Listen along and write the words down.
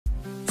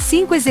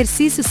5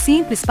 exercícios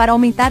simples para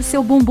aumentar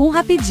seu bumbum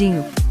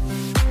rapidinho.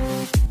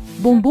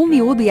 Bumbum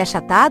miúdo e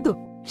achatado?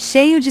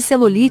 Cheio de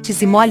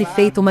celulites e mole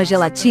feito uma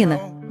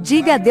gelatina?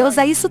 Diga adeus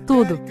a isso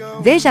tudo.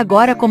 Veja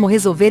agora como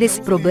resolver esse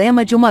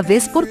problema de uma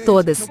vez por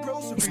todas.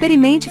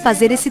 Experimente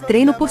fazer esse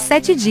treino por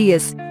 7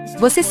 dias.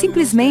 Você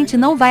simplesmente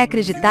não vai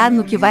acreditar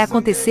no que vai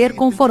acontecer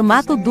com o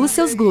formato dos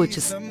seus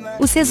glúteos.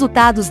 Os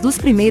resultados dos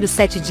primeiros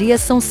 7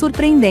 dias são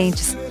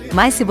surpreendentes,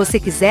 mas se você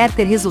quiser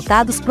ter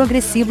resultados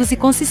progressivos e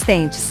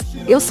consistentes,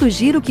 eu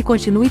sugiro que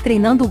continue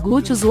treinando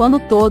glúteos o ano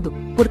todo,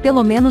 por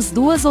pelo menos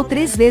 2 ou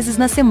 3 vezes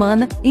na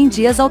semana, em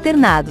dias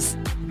alternados.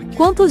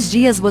 Quantos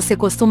dias você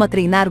costuma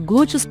treinar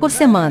glúteos por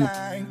semana?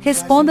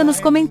 Responda nos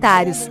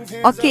comentários,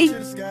 ok?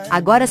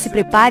 Agora se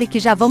prepare que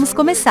já vamos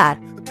começar.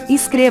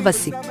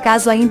 Inscreva-se,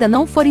 caso ainda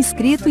não for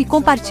inscrito, e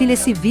compartilhe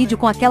esse vídeo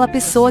com aquela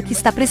pessoa que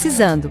está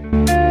precisando.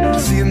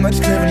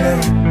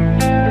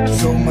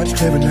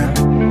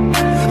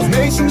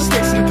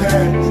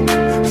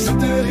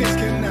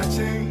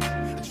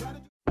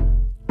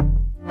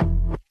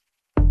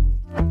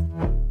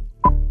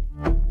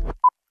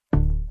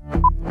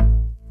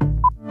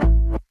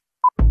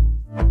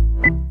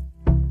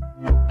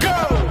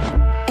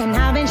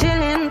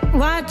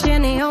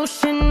 Watching the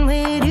ocean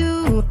with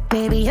you,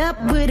 baby, up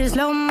with a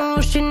slow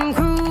motion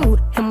crew,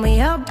 and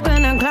we up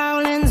in our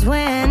clouds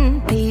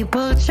when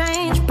people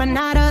change, but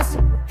not us,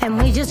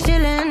 and we just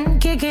chillin',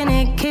 kicking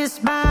it,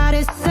 kissed by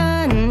the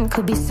sun,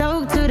 could be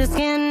soaked to the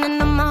skin in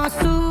the mall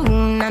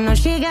soon. I know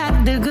she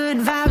got the good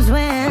vibes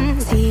when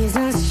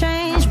seasons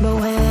change, but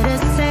we're the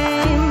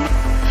same.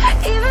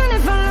 Even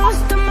if I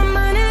lost all my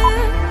money,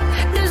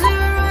 the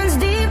zero runs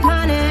deep,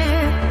 honey,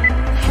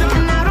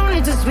 and I don't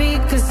need to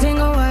speak a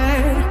single word.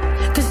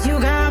 You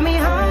got me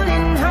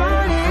holding,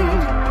 holding.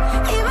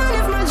 Even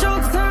if my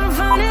jokes aren't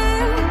funny,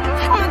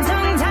 my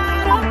tongue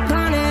tied up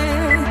on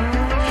it,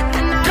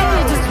 and I don't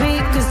need to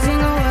speak a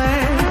single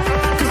word,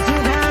 'cause you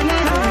got me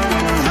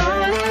holding,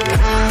 holding.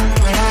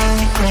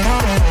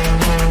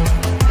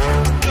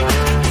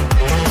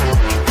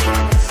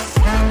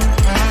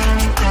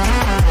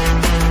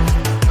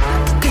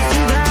 'Cause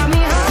you got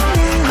me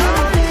holding,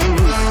 holding.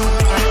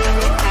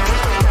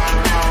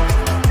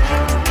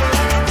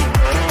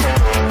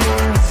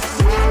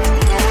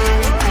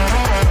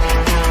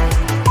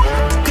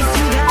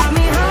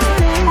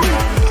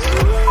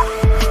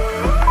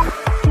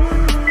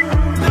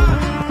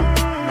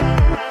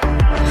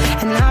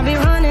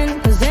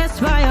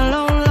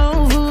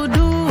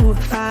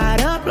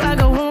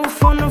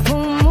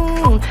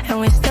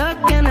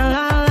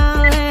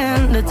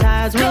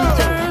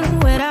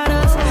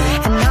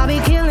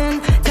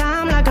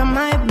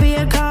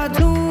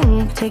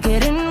 Take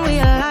it in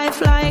real life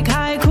like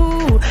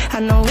haiku. I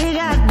know we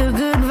got the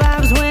good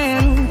vibes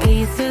when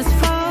pieces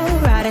fall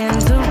right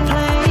into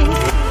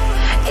place.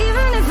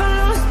 Even if I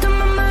lost all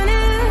my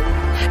money,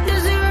 the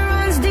zero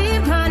runs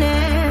deep,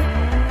 honey,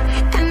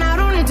 and I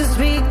don't need to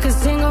speak a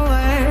single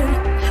word,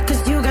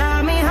 'cause you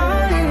got me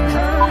holding,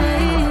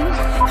 holding.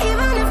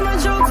 Even if my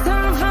jokes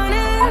aren't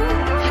funny,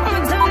 my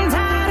tongue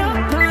tied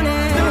up on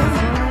it,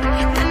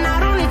 and I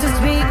don't need to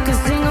speak a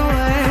single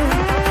word,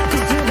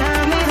 'cause you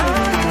got me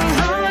holding,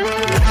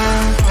 holding.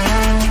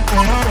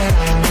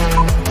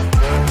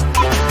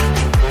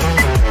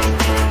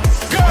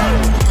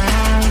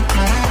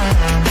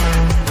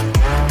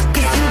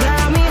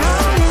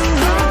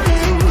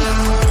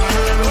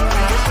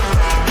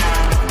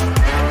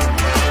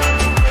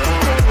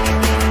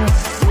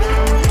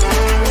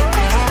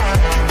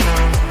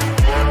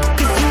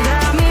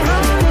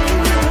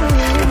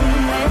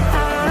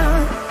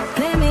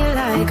 Play me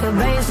like a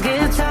bass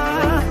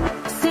guitar,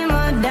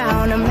 simmer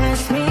down and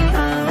mess me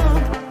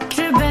up,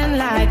 tripping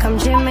like I'm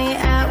Jimmy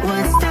at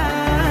Woodstock.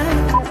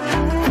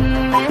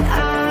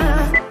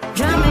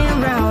 Drive me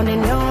around in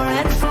your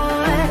red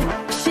Ford,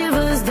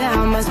 shivers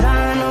down my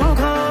spinal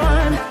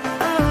cord.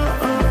 Oh,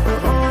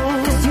 oh,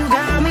 oh, 'cause you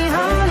got me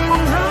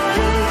holding,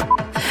 holding.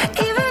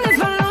 Even if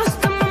I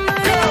lost all my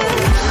money,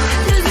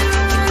 the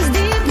zero runs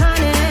deep,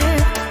 honey,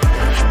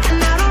 and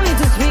I don't need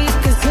to speak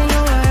a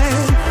single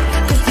word,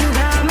 'cause you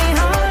got me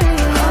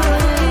holding,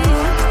 holding.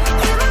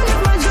 Even if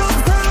my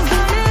jokes aren't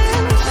funny,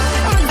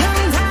 my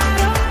tongue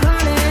tied up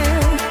on it,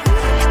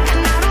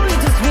 and I don't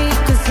need to speak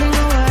a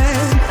single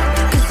word,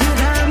 'cause you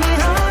got me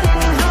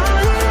holding,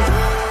 holding.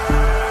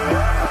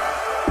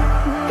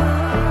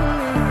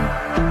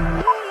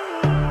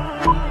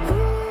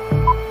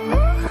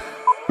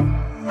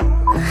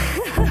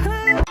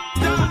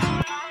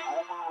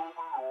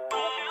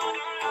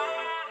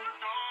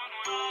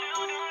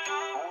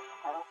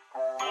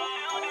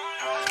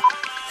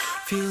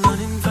 Feel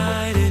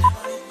uninvited,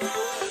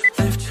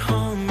 left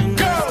home in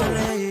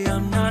yesterday,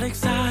 I'm not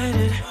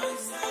excited,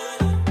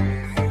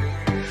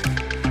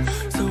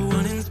 so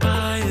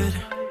uninspired,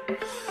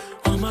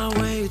 on my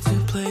way to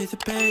play the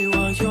bay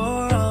while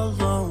you're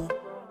alone.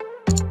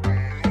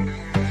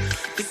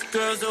 This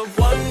girl's a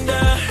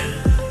wonder,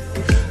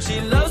 she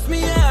loves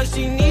me as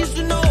she needs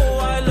to know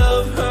I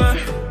love her.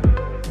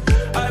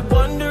 I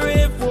wonder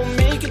if we'll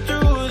make it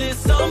through this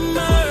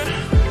summer,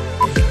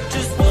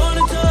 just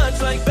wanna touch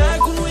like that.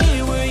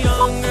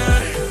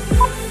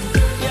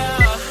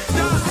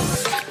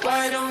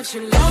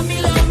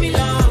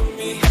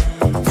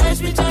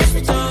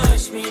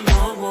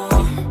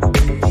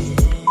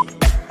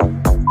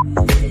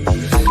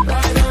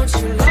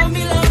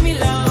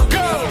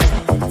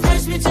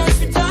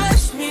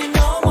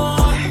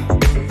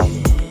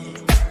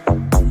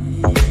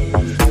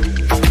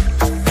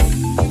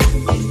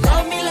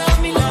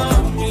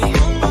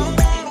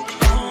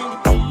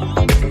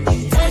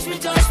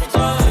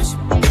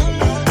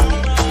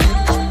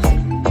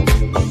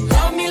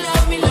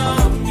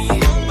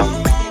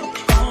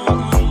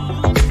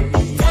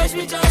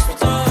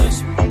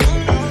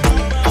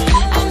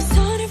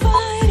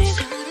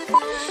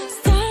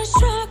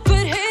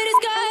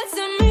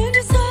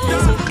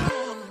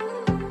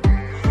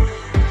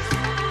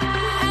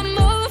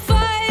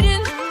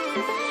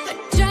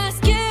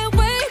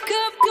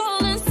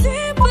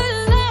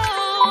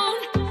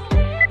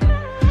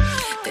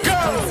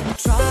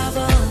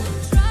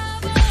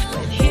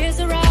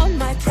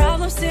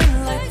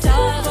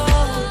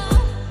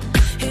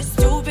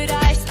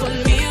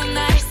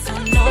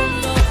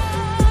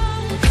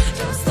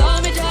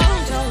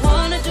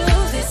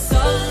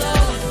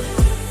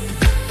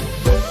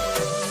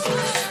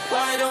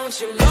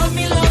 you love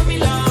me, love me,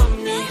 love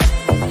me?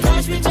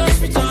 Touch me,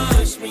 touch me,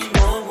 touch me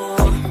no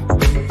more.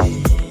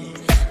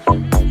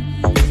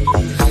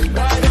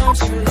 Why don't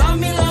you love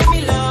me, love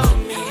me, love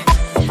me?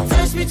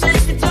 Touch me,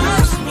 touch me,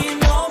 touch me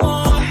no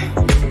more.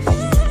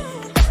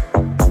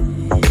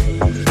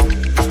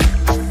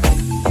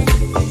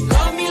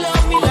 Love me,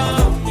 love me,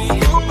 love me.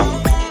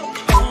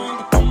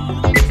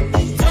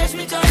 Touch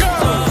me, touch me,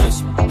 touch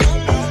me.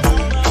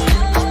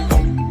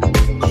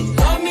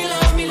 Love me,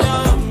 love me,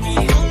 love me.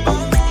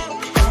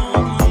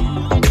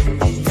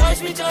 Touch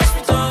me, touch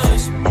me,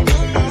 touch me.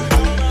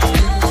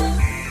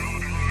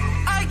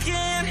 I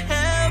can't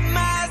help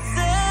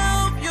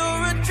myself,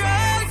 you're a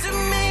drug to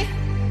me.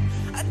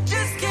 I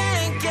just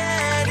can't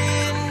get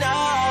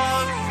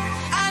enough.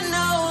 I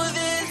know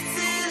this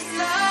is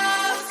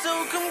love, so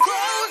come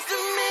close to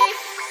me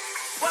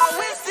while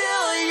we're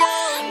still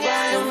young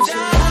and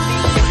dumb.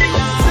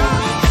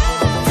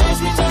 Touch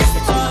me, touch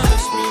me,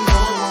 touch me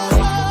more.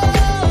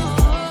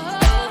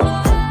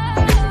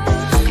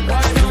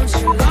 Why don't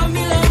you love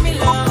me, love me,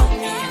 love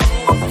me?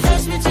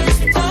 Touch me, touch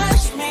me,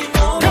 touch me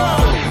no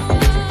more.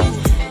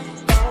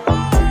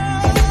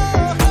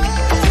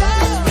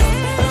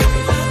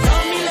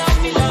 Love me, love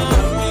me,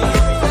 love me.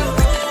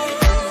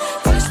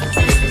 Touch me,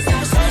 touch me,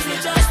 touch me,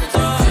 touch me,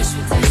 touch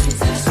me, touch me,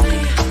 touch me.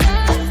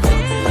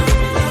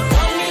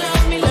 Love me,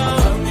 love me,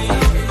 love me.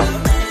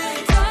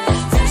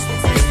 Touch me,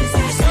 touch me,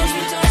 touch me, touch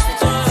me, touch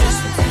me,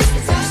 touch me,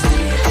 touch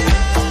me.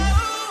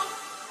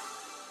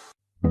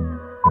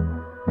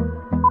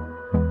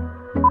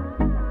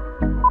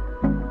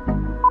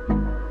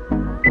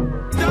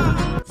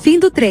 Fim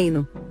do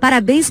treino.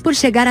 Parabéns por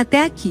chegar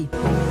até aqui.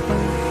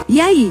 E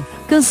aí,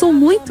 cansou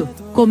muito?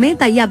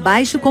 Comenta aí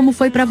abaixo como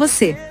foi pra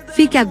você.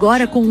 Fique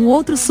agora com um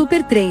outro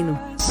super treino.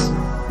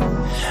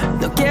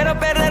 No quiero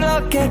perder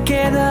lo que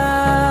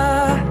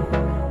queda.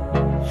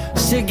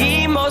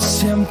 Seguimos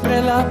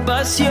siempre la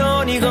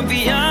pasión y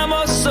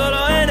confiamos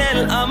solo en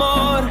el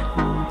amor.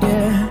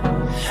 Yeah.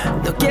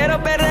 No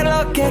quiero perder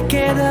lo que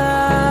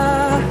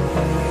queda.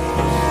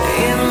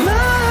 Y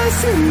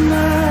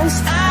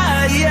más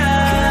allá.